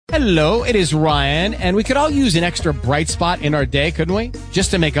Hello, it is Ryan, and we could all use an extra bright spot in our day, couldn't we? Just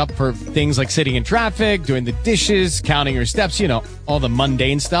to make up for things like sitting in traffic, doing the dishes, counting your steps, you know, all the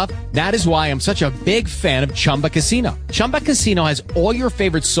mundane stuff. That is why I'm such a big fan of Chumba Casino. Chumba Casino has all your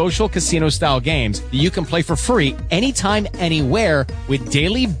favorite social casino-style games that you can play for free anytime, anywhere with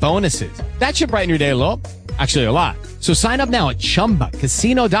daily bonuses. That should brighten your day a little. Actually, a lot. So sign up now at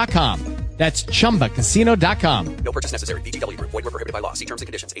ChumbaCasino.com. That's ChumbaCasino.com. No purchase necessary. VGW Group. Void where prohibited by law. See terms and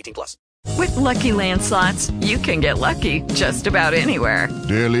conditions. 18+. With Lucky Land Slots, you can get lucky just about anywhere.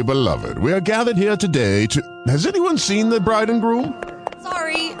 Dearly beloved, we are gathered here today to... Has anyone seen the bride and groom?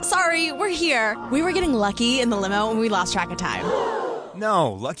 Sorry, we're here. We were getting lucky in the limo and we lost track of time.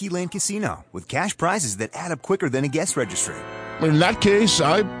 No, Lucky Land Casino. With cash prizes that add up quicker than a guest registry. In that case,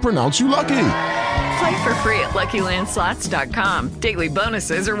 I pronounce you lucky. Play for free at LuckyLandSlots.com. Daily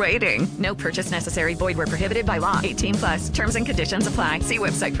bonuses are waiting. No purchase necessary. Void where prohibited by law. 18+. Terms and conditions apply. See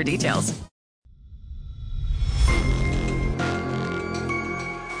website for details.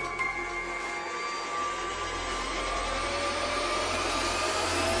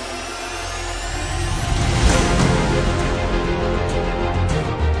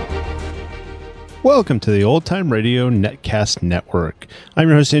 Welcome to the Old Time Radio Netcast Network. I'm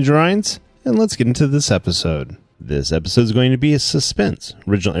your host, Andrew Rhynes, and let's get into this episode. This episode is going to be a Suspense.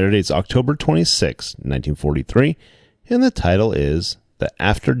 Original air date's October 26, 1943, and the title is The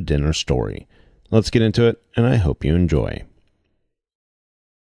After Dinner Story. Let's get into it, and I hope you enjoy.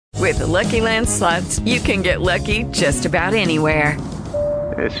 With Lucky Land Slots, you can get lucky just about anywhere.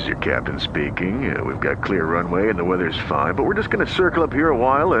 This is your captain speaking. We've got clear runway and the weather's fine, but we're just going to circle up here a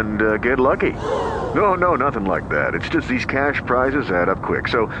while and get lucky. No, nothing like that. It's just these cash prizes add up quick.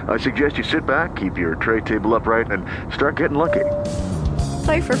 So I suggest you sit back, keep your tray table upright, and start getting lucky.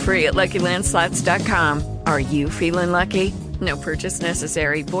 Play for free at LuckyLandSlots.com. Are you feeling lucky? No purchase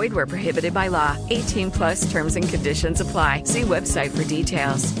necessary. Void where prohibited by law. 18+ terms and conditions apply. See website for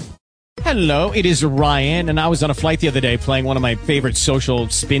details. Hello, it is Ryan, and I was on a flight the other day playing one of my favorite social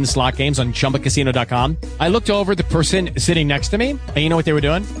spin slot games on ChumbaCasino.com. I looked over at the person sitting next to me, and you know what they were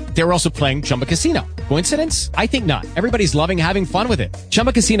doing? They were also playing Chumba Casino. Coincidence? I think not. Everybody's loving having fun with it.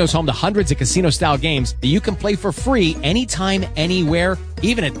 Chumba Casino is home to hundreds of casino-style games that you can play for free anytime, anywhere,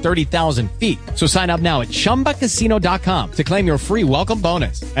 even at 30,000 feet. So sign up now at ChumbaCasino.com to claim your free welcome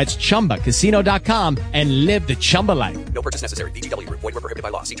bonus. That's ChumbaCasino.com and live the Chumba life. No purchase necessary. VGW Group. Void where prohibited by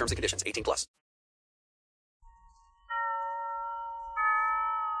law. See terms and conditions. 18+.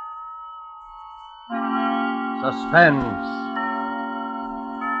 Suspense.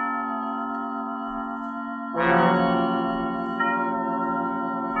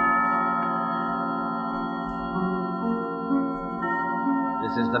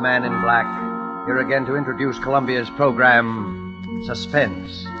 This is the Man in Black, here again to introduce Columbia's program,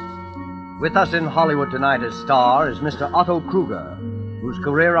 Suspense. With us in Hollywood tonight as star is Mr. Otto Kruger, whose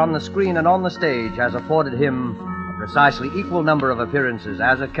career on the screen and on the stage has afforded him a precisely equal number of appearances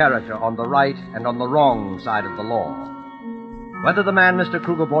as a character on the right and on the wrong side of the law. Whether the man Mr.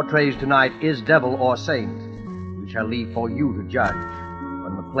 Kruger portrays tonight is devil or saint, we shall leave for you to judge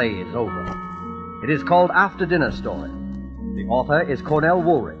when the play is over. It is called After Dinner Story. The author is Cornell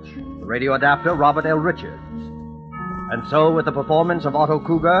Woolrich, the radio adapter Robert L. Richards. And so, with the performance of Otto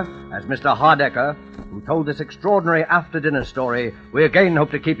Kruger as Mr. Hardecker, who told this extraordinary after-dinner story, we again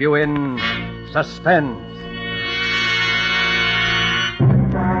hope to keep you in suspense.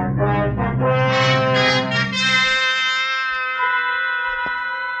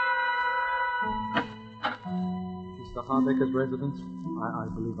 Mr. Hardecker's residence? I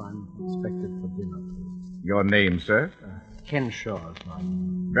believe I'm expected for dinner. Your name, sir? Kenshaw is my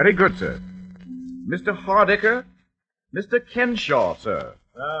name. Very good, sir. Mr. Hardecker? Mr. Kenshaw, sir.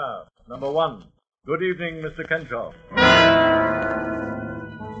 Ah, number one. Good evening, Mr. Kenshaw.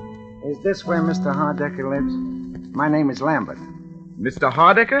 Is this where Mr. Hardecker lives? My name is Lambert. Mr.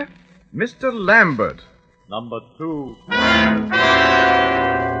 Hardecker? Mr. Lambert. Number two.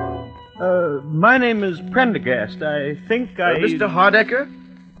 My name is Prendergast. I think Mr. Hardecker?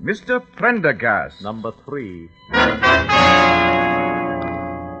 Mr. Prendergast. Number three.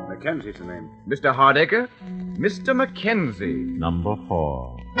 Mackenzie's the name. Mr. Hardecker? Mr. Mackenzie. Number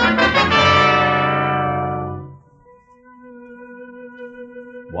four.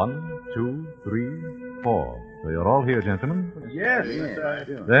 One, two, three, four. So you're all here, gentlemen? Yes.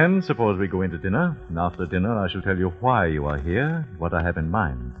 Then suppose we go into dinner, and after dinner I shall tell you why you are here, what I have in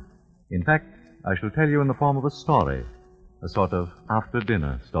mind. In fact, I shall tell you in the form of a story, a sort of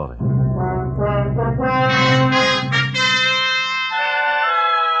after-dinner story.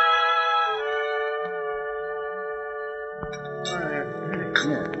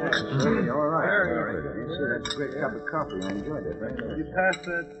 All right. That's a great cup of coffee. I enjoyed it. You passed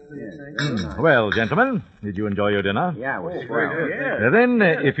that? Well, gentlemen, did you enjoy your dinner? Yeah, it was swell. Then,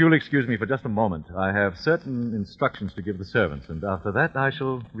 if you'll excuse me for just a moment, I have certain instructions to give the servants, and after that I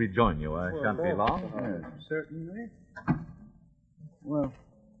shall rejoin you. I shan't be long. Certainly. Well,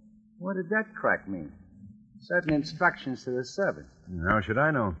 what did that crack mean? Certain instructions to the servants. How should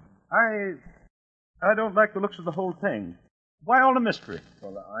I know? I don't like the looks of the whole thing. Why all the mystery?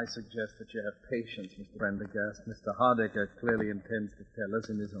 Well, I suggest that you have patience, Mr. Prendergast. Mr. Hardiker clearly intends to tell us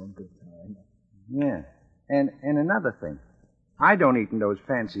in his own good time. Yeah. And another thing. I don't eat in those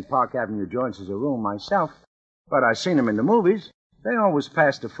fancy Park Avenue joints as a rule myself, but I've seen them in the movies. They always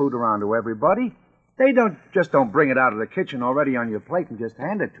pass the food around to everybody. They don't bring it out of the kitchen already on your plate and just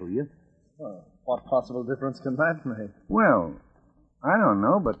hand it to you. Well, what possible difference can that make? Well, I don't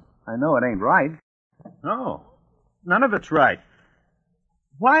know, but I know it ain't right. No. None of it's right.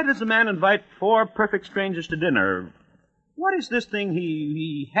 Why does a man invite 4 perfect strangers to dinner? What is this thing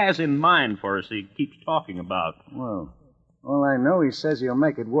he has in mind for us he keeps talking about? Well, all I know, he says he'll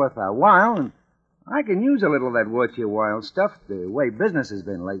make it worth our while, and I can use a little of that worth your while stuff, the way business has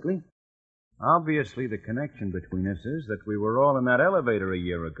been lately. Obviously, the connection between us is that we were all in that elevator a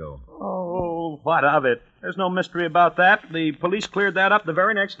year ago. Oh, what of it? There's no mystery about that. The police cleared that up the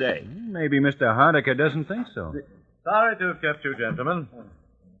very next day. Maybe Mr. Hardiker doesn't think so. Sorry to have kept you, gentlemen.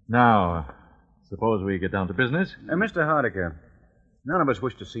 Now, suppose we get down to business. Mr. Hardiker, none of us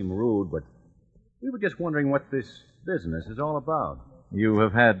wish to seem rude, but we were just wondering what this business is all about. You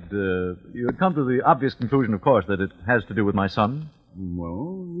have come to the obvious conclusion, of course, that it has to do with my son.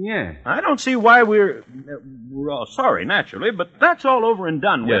 Well, yeah. I don't see why we're all sorry, naturally, but that's all over and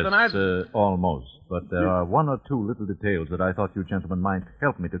done with, and Yes, almost. But there are one or two little details that I thought you gentlemen might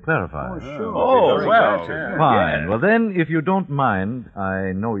help me to clarify. Oh, sure. Oh, well. Fine. Well, then, if you don't mind,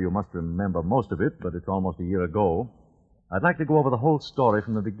 I know you must remember most of it, but it's almost a year ago. I'd like to go over the whole story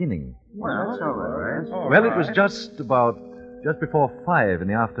from the beginning. Well, that's all right. Well, it was just before 5 in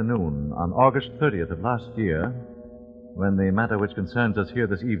the afternoon on August 30th of last year when the matter which concerns us here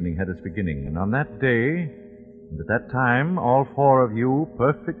this evening had its beginning. And on that day, and at that time, all 4 of you,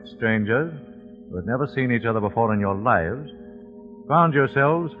 perfect strangers, who had never seen each other before in your lives, found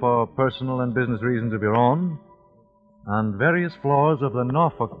yourselves, for personal and business reasons of your own, on various floors of the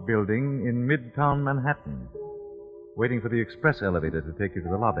Norfolk building in Midtown Manhattan, waiting for the express elevator to take you to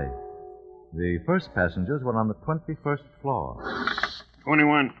the lobby. The first passengers were on the 21st floor.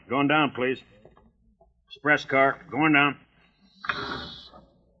 21, going down, please. Express car, going down.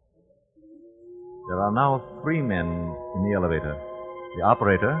 There are now 3 men in the elevator. The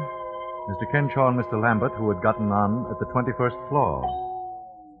operator, Mr. Kenshaw and Mr. Lambert, who had gotten on at the 21st floor.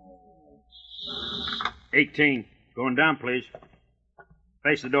 18, going down, please.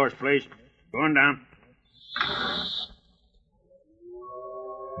 Face the doors, please. Going down.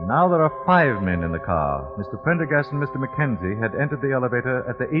 Now there are 5 men in the car. Mr. Prendergast and Mr. Mackenzie had entered the elevator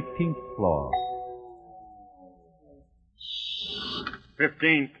at the 18th floor.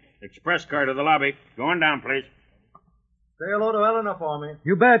 15, express car to the lobby. Going down, please. Say hello to Eleanor for me.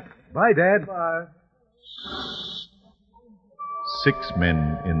 You bet. Bye, Dad. Bye. 6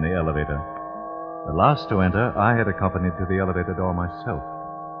 men in the elevator. The last to enter, I had accompanied to the elevator door myself.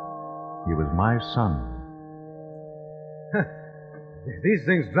 He was my son. These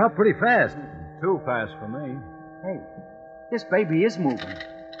things drop pretty fast. Too fast for me. Hey, this baby is moving.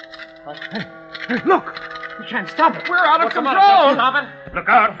 Hey, look! We can't stop it. We're out of control. Stop it. Look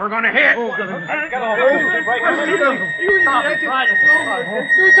out, we're going to hit. Get off.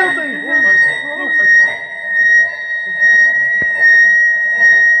 Do something.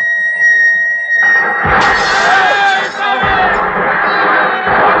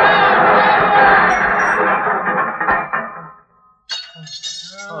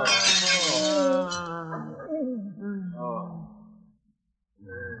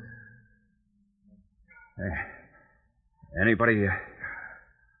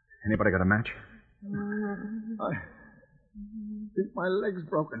 Anybody got a match? I think my leg's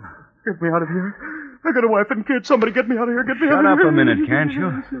broken. Get me out of here. I got a wife and kids. Somebody get me out of here. Get me out of here. Shut up a minute, can't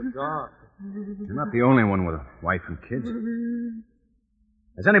you? God. You're not the only one with a wife and kids.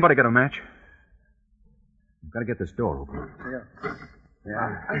 Has anybody got a match? We've got to get this door open.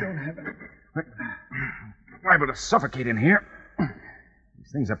 Yeah. I don't have it. We're liable to suffocate in here.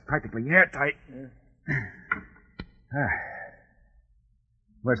 These things are practically airtight.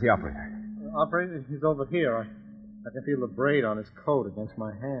 Where's the operator? Operator, he's over here. I can feel the braid on his coat against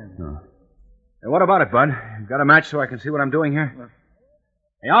my hand. Oh. Hey, what about it, Bud? You've got a match so I can see what I'm doing here?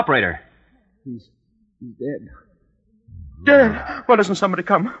 Hey, operator. He's dead. Dead. Well, doesn't somebody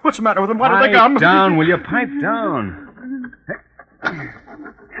come? What's the matter with them? Why don't they come? Pipe down, will you? Pipe down.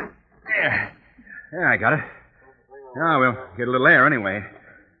 There, I got it. Now we'll get a little air anyway.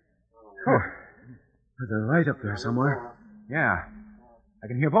 Oh, there's a light up there somewhere. Yeah, I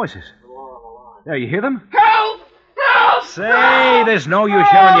can hear voices. There, you hear them? Help! Help! Say, there's no use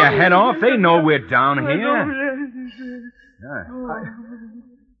showing your head off. They know we're down here. I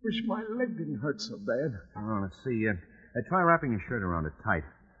wish my leg didn't hurt so bad. Oh, let's see. Try wrapping your shirt around it tight.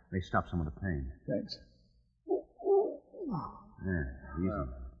 May stop some of the pain. Thanks. Yeah, easy.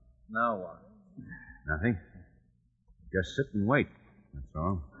 Now what? Nothing. Just sit and wait. That's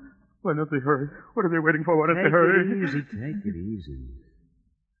all. Why don't they hurry? What are they waiting for? Why don't they Take hurry? it easy. Take it easy.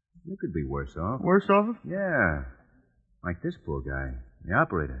 You could be worse off. Worse off? Yeah. Like this poor guy, the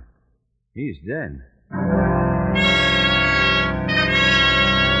operator. He's dead.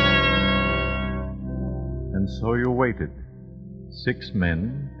 And so you waited. 6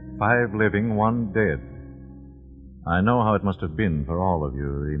 men, 5 living, 1 dead. I know how it must have been for all of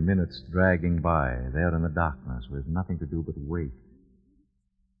you, the minutes dragging by, there in the darkness, with nothing to do but wait.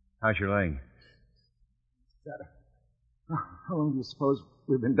 How's your leg? How long do you suppose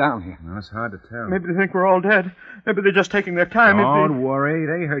we've been down here? Well, it's hard to tell. Maybe they think we're all dead. Maybe they're just taking their time. Don't worry.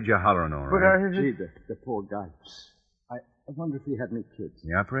 They heard you hollering all right. Gee, the poor guy. I wonder if he had any kids.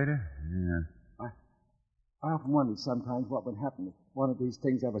 The operator? Yeah. I often wondered sometimes what would happen if one of these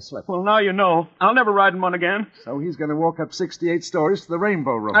things ever slipped. Well, now you know. I'll never ride in one again. So he's going to walk up 68 stories to the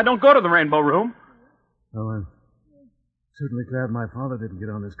Rainbow Room. I don't go to the Rainbow Room. Oh, I'm certainly glad my father didn't get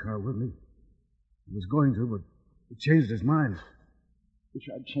on this car with me. He was going to, but he changed his mind. Wish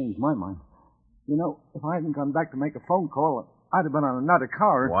I'd changed my mind. You know, if I hadn't gone back to make a phone call, I'd have been on another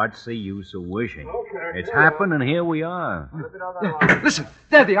car. What's the use of wishing? It's happened, and here we are. Yeah, listen,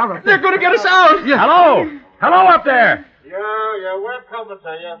 there they are up there. They're going to get us out. Yeah. Hello! Hello up there! Yeah, we're coming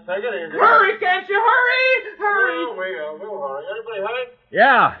to you. Take it easy. Hurry, can't you? Hurry! Hurry! Yeah, we'll hurry. Anybody hurt?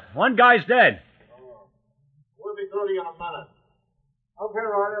 Yeah, one guy's dead. We'll be through to you in a minute. Okay,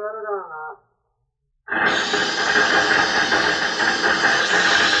 Ronnie, let it down now.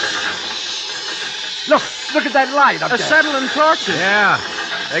 Look at that light up there. Acetylene torches. Yeah,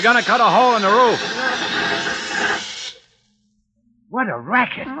 they're gonna cut a hole in the roof. What a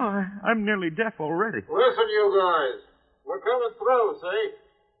racket. Oh, I'm nearly deaf already. Listen, you guys. We're coming through, see?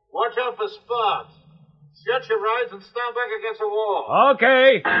 Watch out for spots. Shut your eyes and stand back against the wall.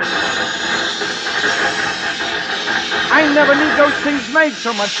 Okay. I never knew those things made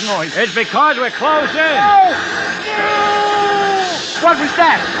so much noise. It's because we're closed in. What was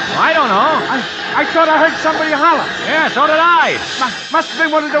that? I don't know. I thought I heard somebody holler. Yeah, so did I. Must have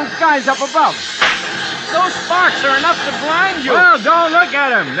been one of those guys up above. Those sparks are enough to blind you. Well, don't look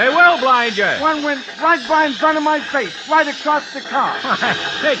at them. They will blind you. One went right by in front of my face, right across the car.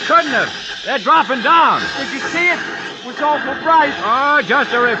 They couldn't have. They're dropping down. Did you see it? It was awful bright. Oh,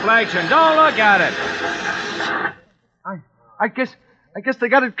 just a reflection. Don't look at it. I guess they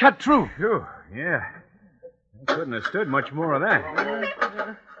got it cut through. Phew, yeah. They couldn't have stood much more of that.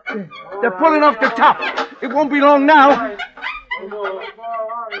 They're pulling off the top. It won't be long now.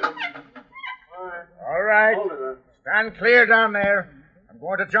 All right. Stand clear down there. I'm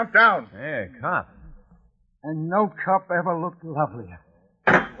going to jump down. Hey, cop. And no cop ever looked lovelier.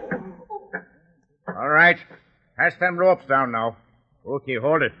 All right. Pass them ropes down now. Okay,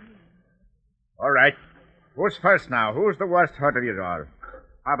 hold it. All right. Who's first now? Who's the worst hurt of you all?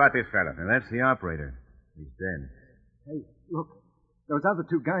 How about this fella? And that's the operator. He's dead. Hey, look. Those other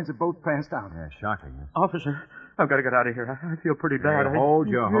 2 guys have both passed out. Yeah, shocking. Officer, I've got to get out of here. I feel pretty bad. Hey, hold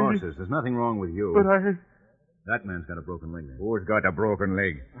your horses. There's nothing wrong with you. But That man's got a broken leg. Who's got a broken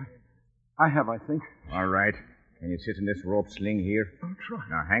leg? I have, I think. All right. Can you sit in this rope sling here? I'll try.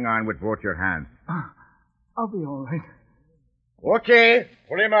 Now, hang on with both your hands. I'll be all right. Okay.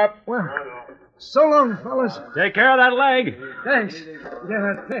 Pull him up. Well, so long, fellas. Take care of that leg. Thanks.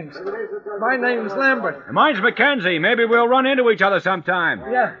 Yeah, thanks. My name's Lambert. Mine's Mackenzie. Maybe we'll run into each other sometime.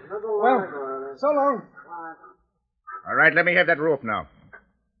 Yeah. Well, so long. All right, let me have that rope now.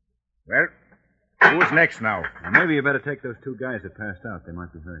 Well, who's next now? Well, maybe you better take those 2 guys that passed out. They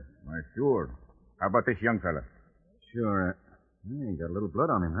might be hurt. Why, sure. How about this young fella? Sure. He got a little blood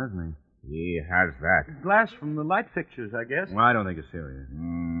on him, hasn't he? He has that. Glass from the light fixtures, I guess. Well, I don't think it's serious.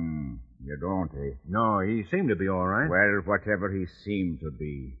 You don't, eh? No, he seemed to be all right. Well, whatever he seemed to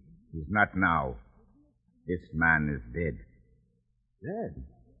be, he's not now. This man is dead. Dead?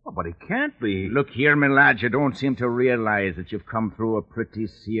 Oh, but he can't be. Look here, my lad, you don't seem to realize that you've come through a pretty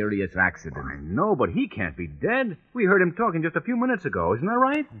serious accident. I know, but he can't be dead. We heard him talking just a few minutes ago. Isn't that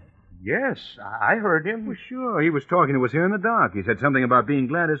right? Yes, I heard him. Well, sure. He was talking to us here in the dock. He said something about being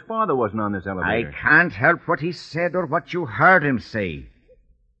glad his father wasn't on this I elevator. can't help what he said or what you heard him say.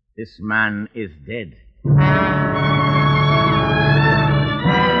 This man is dead.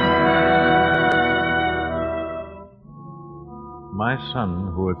 My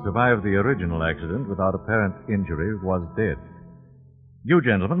son, who had survived the original accident without apparent injury, was dead. You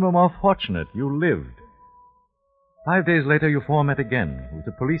gentlemen were more fortunate. You lived. 5 days later, you four met again. It was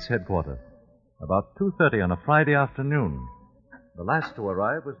at police headquarters. About 2:30 on a Friday afternoon. The last to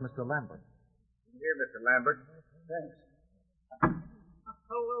arrive was Mr. Lambert. Here, Mr. Lambert. Thanks.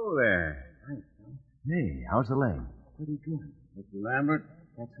 Hello there. Thanks, Tom. Hey, how's the leg? Pretty good. Mr. Lambert?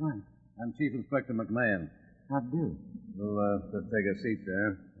 That's right. I'm Chief Inspector McMahon. How do? We'll just take a seat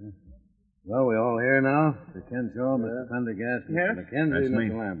there. Well, we all here now? Mr. Kenshaw, Mr. Pendergast, Mr. McKenzie, That's me.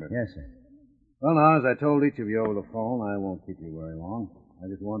 Mr. Lambert. Yes, sir. Well, now, as I told each of you over the phone, I won't keep you very long. I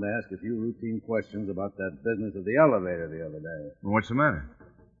just wanted to ask a few routine questions about that business of the elevator the other day. Well, what's the matter?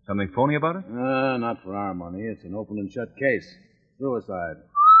 Something phony about it? Not for our money. It's an open and shut case. Suicide.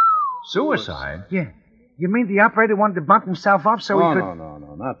 Suicide? Yeah. You mean the operator wanted to bump himself up so he could...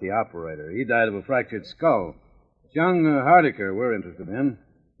 No, not the operator. He died of a fractured skull. It's young Hardiker we're interested in.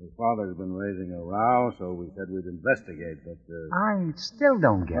 His father's been raising a row, so we said we'd investigate, but... I still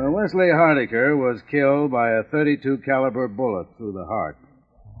don't get it. Wesley Hardiker was killed by a .32 caliber bullet through the heart.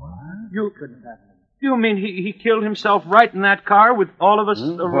 You mean he killed himself right in that car with all of us?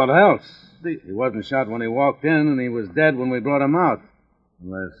 What else? He wasn't shot when he walked in, and he was dead when we brought him out.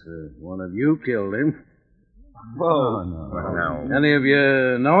 Unless one of you killed him. Whoa. No. Any of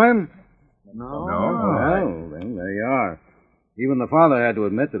you know him? No. Well, then there you are. Even the father had to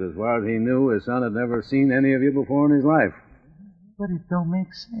admit that as far as he knew, his son had never seen any of you before in his life. But it don't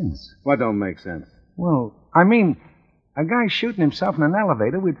make sense. What don't make sense? Well, I mean, a guy shooting himself in an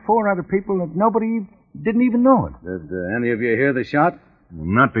elevator with 4 other people that nobody didn't even know it. Did any of you hear the shot? Well,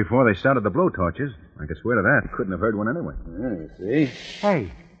 not before they started the blowtorches. I could swear to that. Couldn't have heard one anyway. Yeah, you see.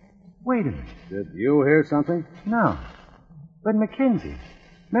 Hey, wait a minute. Did you hear something? No. But Mackenzie,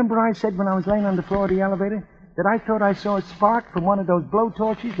 remember I said when I was laying on the floor of the elevator that I thought I saw a spark from one of those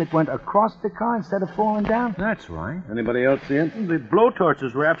blowtorches that went across the car instead of falling down? That's right. Anybody else see it? The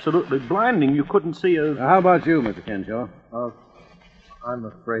blowtorches were absolutely blinding. You couldn't see a... How about you, Mr. Kenshaw? I'm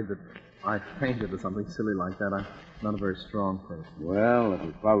afraid that I fainted or something silly like that. I'm not a very strong person. Well, it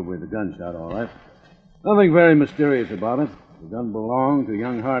was probably the gunshot, all right. Nothing very mysterious about it. The gun belonged to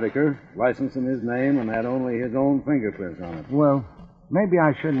young Hardiker, licensed in his name, and had only his own fingerprints on it. Well, maybe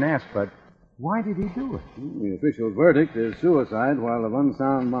I shouldn't ask, but why did he do it? The official verdict is suicide while of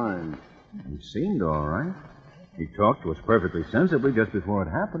unsound mind. He seemed all right. He talked to us perfectly sensibly just before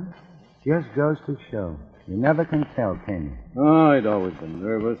it happened. Just goes to show. You never can tell, can you? Oh, he'd always been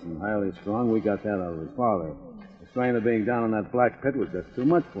nervous and highly strung. We got that out of his father. The strain of being down in that black pit was just too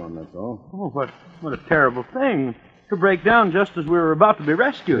much for him, that's all. Oh, what a terrible thing. To break down just as we were about to be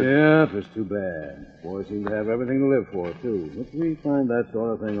rescued. Yeah, it was too bad. Boys seem to have everything to live for, too. But we find that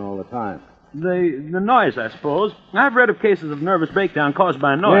sort of thing all the time. The noise, I suppose. I've read of cases of nervous breakdown caused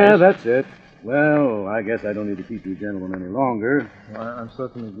by noise. Yeah, that's it. Well, I guess I don't need to keep you gentlemen any longer. Well, I'm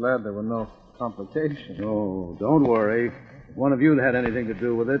certainly glad there were no complications. Oh, don't worry. If one of you had anything to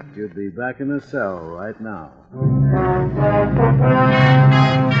do with it, you'd be back in the cell right now.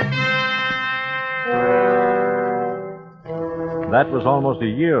 That was almost a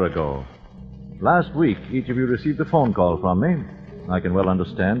year ago. Last week, each of you received a phone call from me. I can well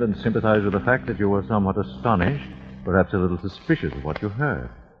understand and sympathize with the fact that you were somewhat astonished, perhaps a little suspicious of what you heard.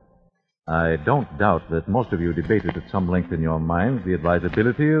 I don't doubt that most of you debated at some length in your minds the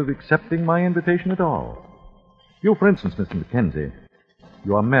advisability of accepting my invitation at all. You, for instance, Mr. Mackenzie,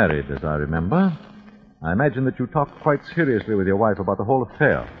 you are married, as I remember. I imagine that you talked quite seriously with your wife about the whole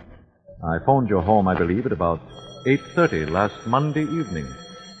affair. I phoned your home, I believe, at about 8:30 last Monday evening.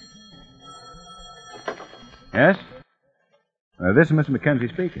 Yes? This is Mr. Mackenzie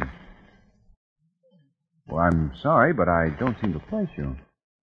speaking. Well, I'm sorry, but I don't seem to place you.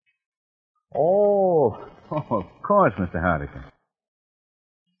 Oh, of course, Mr. Hardiker.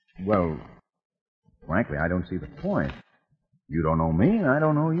 Well, frankly, I don't see the point. You don't know me, and I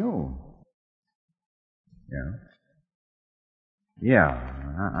don't know you. Yeah? Yeah,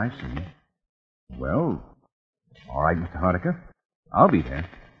 I see. Well, all right, Mr. Hardiker. I'll be there.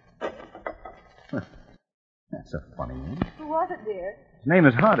 That's a funny name. Who was it, dear? His name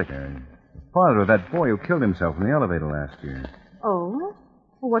is Hardiker. The father of that boy who killed himself in the elevator last year. Oh?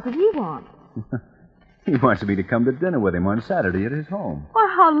 Well, what did he want? He wants me to come to dinner with him on Saturday at his home. Why,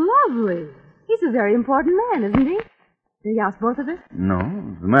 how lovely. He's a very important man, isn't he? Did he ask both of us? No.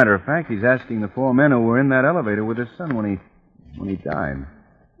 As a matter of fact, he's asking the 4 men who were in that elevator with his son when he died.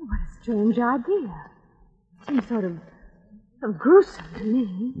 What a strange idea. Seems sort of gruesome to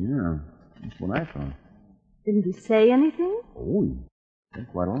me. Yeah, that's what I thought. Didn't he say anything? Oh, he said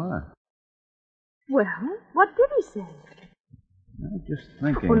quite a lot. Well, what did he say? I'm just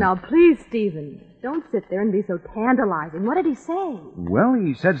thinking. Oh, now, please, Stephen, don't sit there and be so tantalizing. What did he say? Well,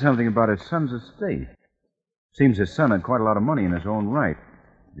 he said something about his son's estate. Seems his son had quite a lot of money in his own right.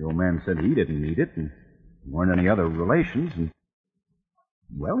 The old man said he didn't need it, and there weren't any other relations, and...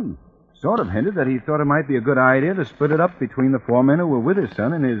 Well, he sort of hinted that he thought it might be a good idea to split it up between the 4 men who were with his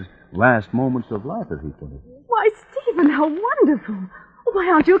son in his last moments of life, as he put it. Why, Stephen, how wonderful. Why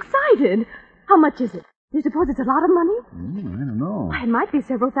aren't you excited? How much is it? Do you suppose it's a lot of money? I don't know. Why, it might be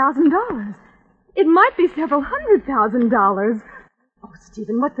several $1,000s. It might be several $100,000. Oh,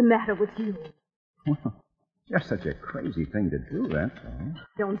 Stephen, what's the matter with you? Well, just such a crazy thing to do, that's all.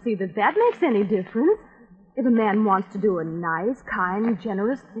 Don't see that makes any difference. If a man wants to do a nice, kind,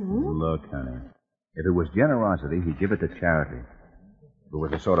 generous thing. Look, honey, if it was generosity, he'd give it to charity. If it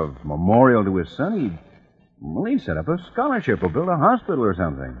was a sort of memorial to his son, he'd set up a scholarship or build a hospital or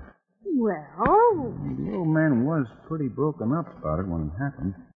something. Well... The old man was pretty broken up about it when it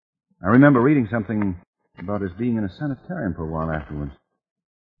happened. I remember reading something about his being in a sanitarium for a while afterwards.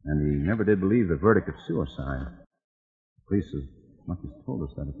 And he never did believe the verdict of suicide. The police as much as told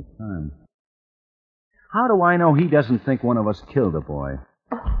us that at the time. How do I know he doesn't think one of us killed the boy?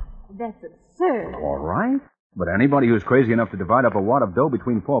 Oh, that's absurd. All right. But anybody who's crazy enough to divide up a wad of dough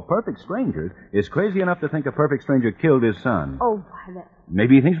between 4 perfect strangers is crazy enough to think a perfect stranger killed his son. Oh, why, that...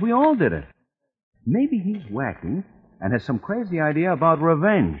 Maybe he thinks we all did it. Maybe he's wacky and has some crazy idea about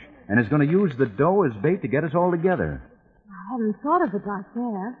revenge and is going to use the dough as bait to get us all together. I hadn't thought of it like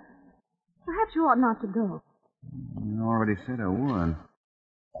that. Perhaps you ought not to go. You already said I would.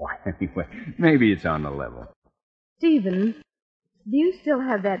 Oh, anyway, maybe it's on the level. Stephen, do you still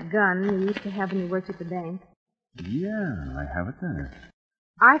have that gun you used to have when you worked at the bank? Yeah, I have it there.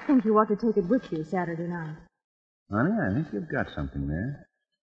 I think you ought to take it with you Saturday night. Honey, I think you've got something there.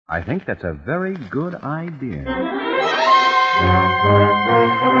 I think that's a very good idea.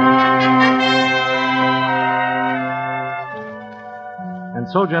 And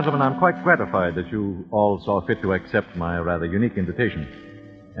so, gentlemen, I'm quite gratified that you all saw fit to accept my rather unique invitation,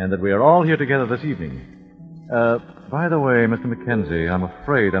 and that we are all here together this evening. By the way, Mr. Mackenzie, I'm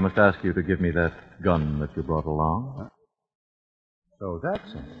afraid I must ask you to give me that gun that you brought along. So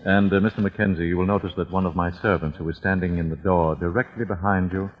that's it. And, Mr. Mackenzie, you will notice that one of my servants who is standing in the door directly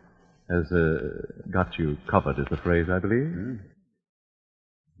behind you has got you covered, is the phrase, I believe.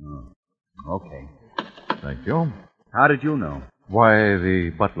 Oh, okay. Thank you. How did you know? Why,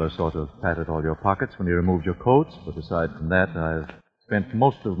 the butler sort of patted all your pockets when you removed your coats, but aside from that, I've spent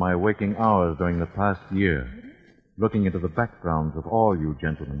most of my waking hours during the past year looking into the backgrounds of all you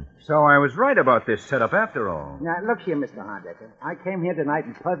gentlemen. So I was right about this setup after all. Now, look here, Mr. Hardecker. I came here tonight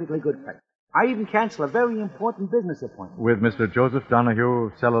in perfectly good faith. I even canceled a very important business appointment. With Mr. Joseph Donahue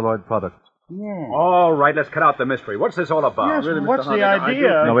of Celluloid Products. Yeah. All right, let's cut out the mystery. What's this all about? Yes, really, what's the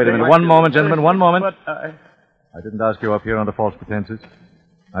idea? Now, wait a minute. One moment, gentlemen, one moment. But I didn't ask you up here under false pretenses.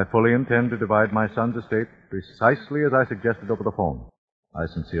 I fully intend to divide my son's estate precisely as I suggested over the phone. I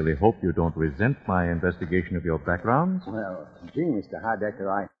sincerely hope you don't resent my investigation of your backgrounds. Well, gee, Mr.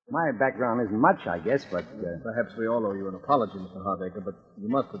 Hardecker, my background isn't much, I guess, but... Perhaps we all owe you an apology, Mr. Hardecker, but you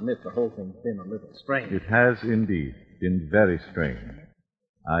must admit the whole thing's been a little strange. It has indeed been very strange.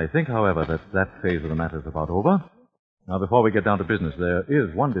 I think, however, that phase of the matter is about over. Now, before we get down to business, there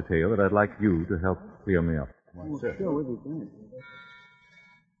is one detail that I'd like you to help clear me up. Well, sure, we'll be glad.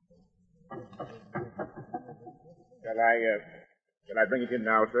 Shall I bring it in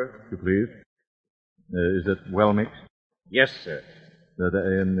now, sir? If you please. Is it well mixed? Yes, sir.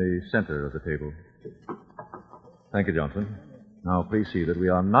 In the center of the table. Thank you, Johnson. Now, please see that we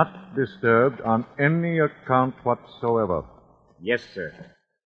are not disturbed on any account whatsoever. Yes, sir.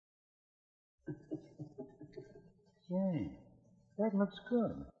 Say, that looks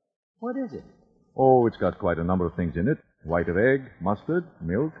good. What is it? Oh, it's got quite a number of things in it. White of egg, mustard,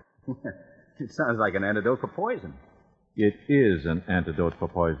 milk. It sounds like an antidote for poison. It is an antidote for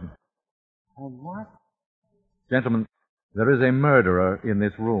poison. What? Gentlemen, there is a murderer in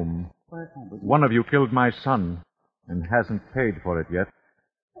this room. One of you killed my son and hasn't paid for it yet.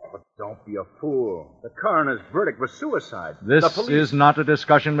 But don't be a fool. The coroner's verdict was suicide. This is not a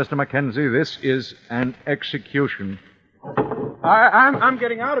discussion, Mr. Mackenzie. This is an execution. I'm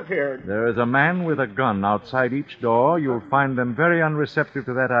getting out of here. There is a man with a gun outside each door. You'll find them very unreceptive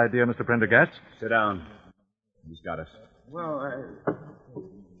to that idea, Mr. Prendergast. Sit down. He's got us. Well,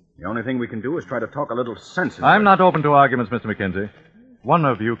 the only thing we can do is try to talk a little sense into I'm it. not open to arguments, Mr. Mackenzie. One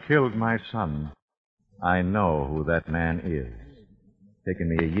of you killed my son. I know who that man is.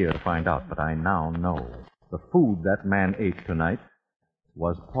 Taken me a year to find out, but I now know. The food that man ate tonight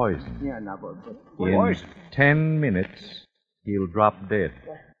was poison. Yeah, no, but In 10 minutes, he'll drop dead.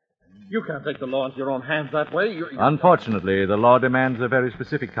 You can't take the law into your own hands that way. Unfortunately, the law demands a very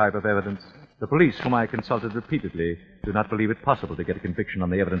specific type of evidence. The police, whom I consulted repeatedly, do not believe it possible to get a conviction on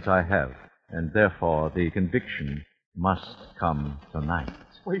the evidence I have. And therefore, the conviction must come tonight.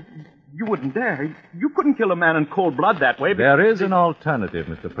 Wait, you wouldn't dare. You couldn't kill a man in cold blood that way. There is an alternative,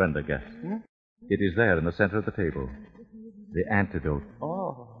 Mr. Prendergast. It is there in the center of the table. The antidote.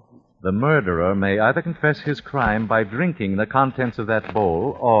 Oh. The murderer may either confess his crime by drinking the contents of that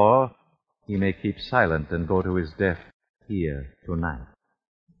bowl, or he may keep silent and go to his death here tonight,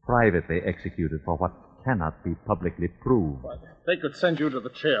 privately executed for what cannot be publicly proved. They could send you to the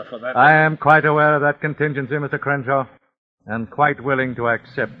chair for that. I am quite aware of that contingency, Mr. Crenshaw, and quite willing to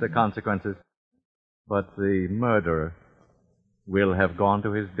accept the consequences. But the murderer will have gone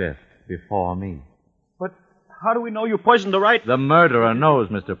to his death before me. But how do we know you poisoned the right... The murderer knows,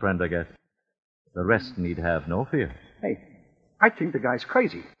 Mr. Prendergast. The rest need have no fear. Hey, I think the guy's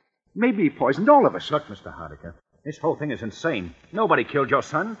crazy. Maybe he poisoned all of us. Look, Mr. Hardiker, this whole thing is insane. Nobody killed your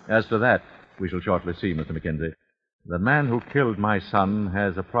son. As to that, we shall shortly see, Mr. Mackenzie. The man who killed my son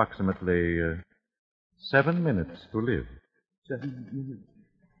has approximately 7 minutes to live. 7 minutes?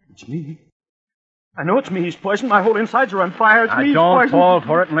 It's me. I know it's me he's poisoned. My whole insides are on fire. It's me he's Don't poisoned. fall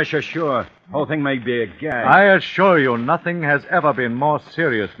for it unless you're sure. The whole thing may be a gag. I assure you, nothing has ever been more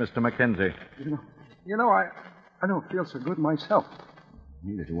serious, Mr. Mackenzie. You know, I don't feel so good myself.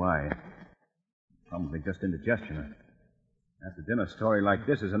 Neither do I. Probably just indigestion. After dinner story like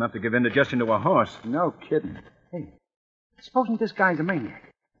this is enough to give indigestion to a horse. No kidding. Hey, supposing this guy's a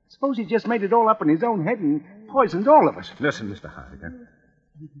maniac. Suppose he just made it all up in his own head and poisoned all of us. Listen, Mr. Hardigan.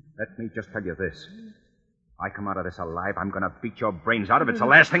 Let me just tell you this. If I come out of this alive, I'm going to beat your brains out of it. It's the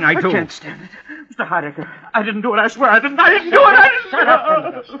last thing I do. I can't stand it. Mr. Heidecker, I didn't do it. I swear I didn't. I didn't do it. I didn't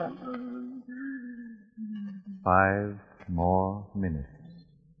Shut up. 5 more minutes.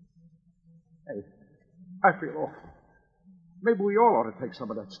 Hey, I feel awful. Maybe we all ought to take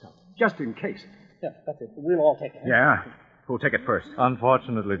some of that stuff, just in case. Yeah, that's it. We'll all take it. Yeah? Who'll take it first?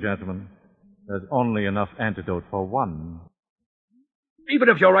 Unfortunately, gentlemen, there's only enough antidote for one. Even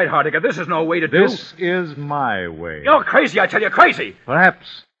if you're right, Hardigan, this is no way to do... This is my way. You're crazy, I tell you, crazy!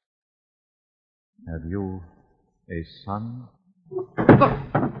 Perhaps. Have you a son?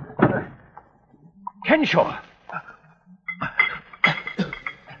 Kenshaw!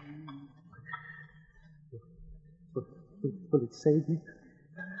 Will it save me?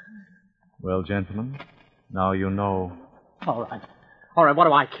 Well, gentlemen, now you know. All right. All right, what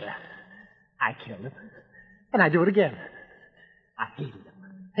do I care? I killed him. And I do it again. I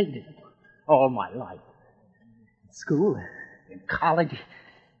hated him all my life. In school, in college,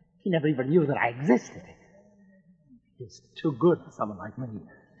 he never even knew that I existed. He's too good for someone like me.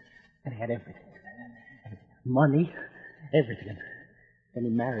 And he had everything. Money, everything. And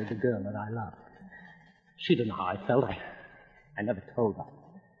he married the girl that I loved. She didn't know how I felt. I never told her.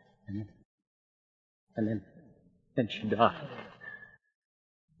 And then she died.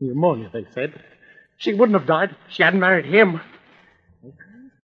 Pneumonia, they said. She wouldn't have died if she hadn't married him.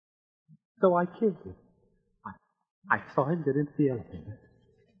 So I killed him. I saw him get into the elevator.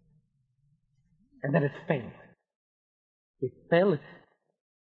 And then it failed. It fell.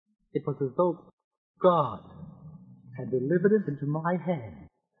 It was as though God had delivered it into my hand.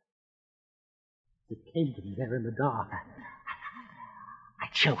 It came to me there in the dark. I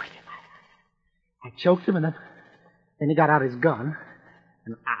choked him. I choked him, and then he got out his gun.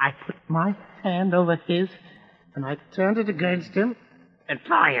 And I put my hand over his, and I turned it against him and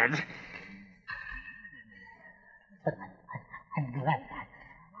fired. But I'm glad.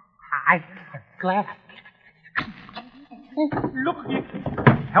 I'm glad. Look!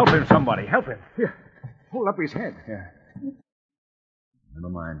 Help him, somebody. Help him. Here, hold up his head. Yeah. Never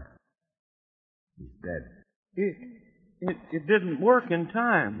mind. He's dead. It didn't work in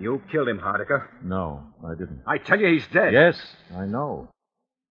time. You killed him, Hardiker. No, I didn't. I tell you, he's dead. Yes, I know.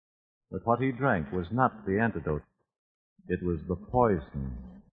 But what he drank was not the antidote. It was the poison.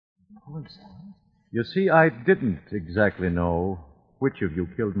 Poison? You see, I didn't exactly know which of you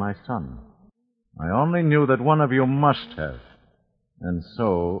killed my son. I only knew that one of you must have. And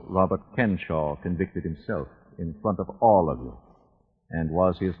so Robert Kenshaw convicted himself in front of all of you and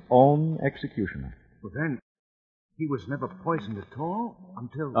was his own executioner. Well, then, he was never poisoned at all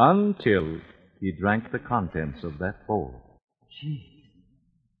until... Until he drank the contents of that bowl.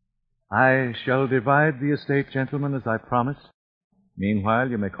 I shall divide the estate, gentlemen, as I promised. Meanwhile,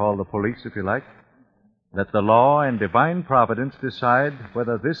 you may call the police if you like. Let the law and divine providence decide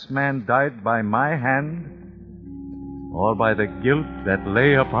whether this man died by my hand or by the guilt that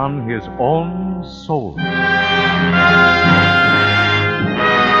lay upon his own soul.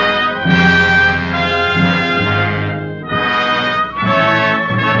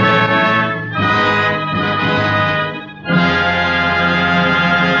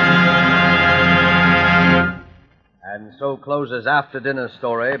 And so closes After Dinner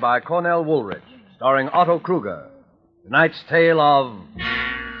Story by Cornell Woolrich, starring Otto Kruger. Tonight's tale of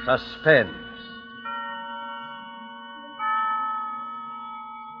Suspense.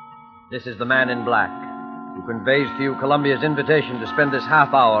 This is the Man in Black, who conveys to you Columbia's invitation to spend this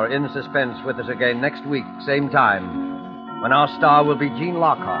half hour in suspense with us again next week, same time, when our star will be Gene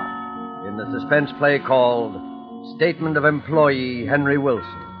Lockhart in the suspense play called Statement of Employee Henry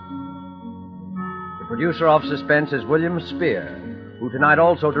Wilson. The producer of Suspense is William Spear, who tonight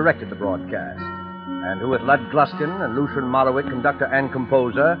also directed the broadcast, and who with Lud Gluskin and Lucian Marowit, conductor and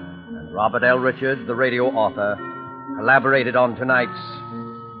composer, and Robert L. Richards, the radio author, collaborated on tonight's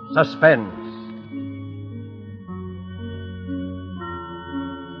Suspense.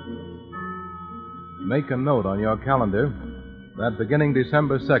 Make a note on your calendar that beginning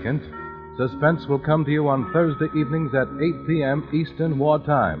December 2nd, Suspense will come to you on Thursday evenings at 8 p.m. Eastern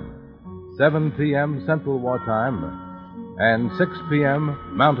Wartime, 7 p.m. Central Wartime, and 6 p.m.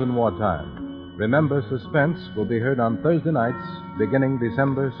 Mountain Wartime. Remember, Suspense will be heard on Thursday nights beginning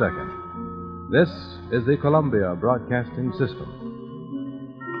December 2nd. This is the Columbia Broadcasting System.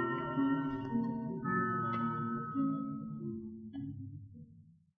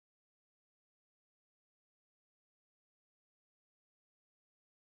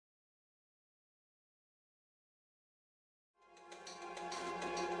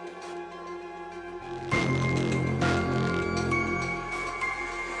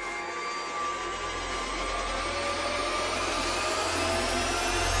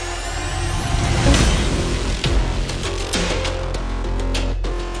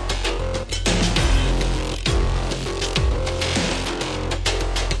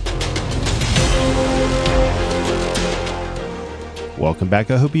 Welcome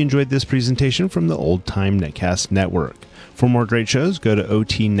back. I hope you enjoyed this presentation from the Old Time Netcast Network. For more great shows, go to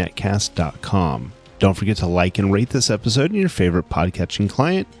otnetcast.com. Don't forget to like and rate this episode in your favorite podcatching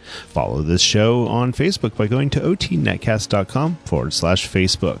client. Follow this show on Facebook by going to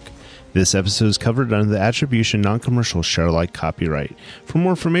otnetcast.com/Facebook. This episode is covered under the Attribution Non-Commercial Share Alike copyright. For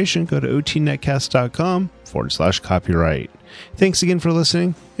more information, go to otnetcast.com/copyright. Thanks again for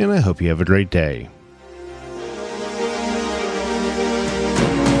listening, and I hope you have a great day.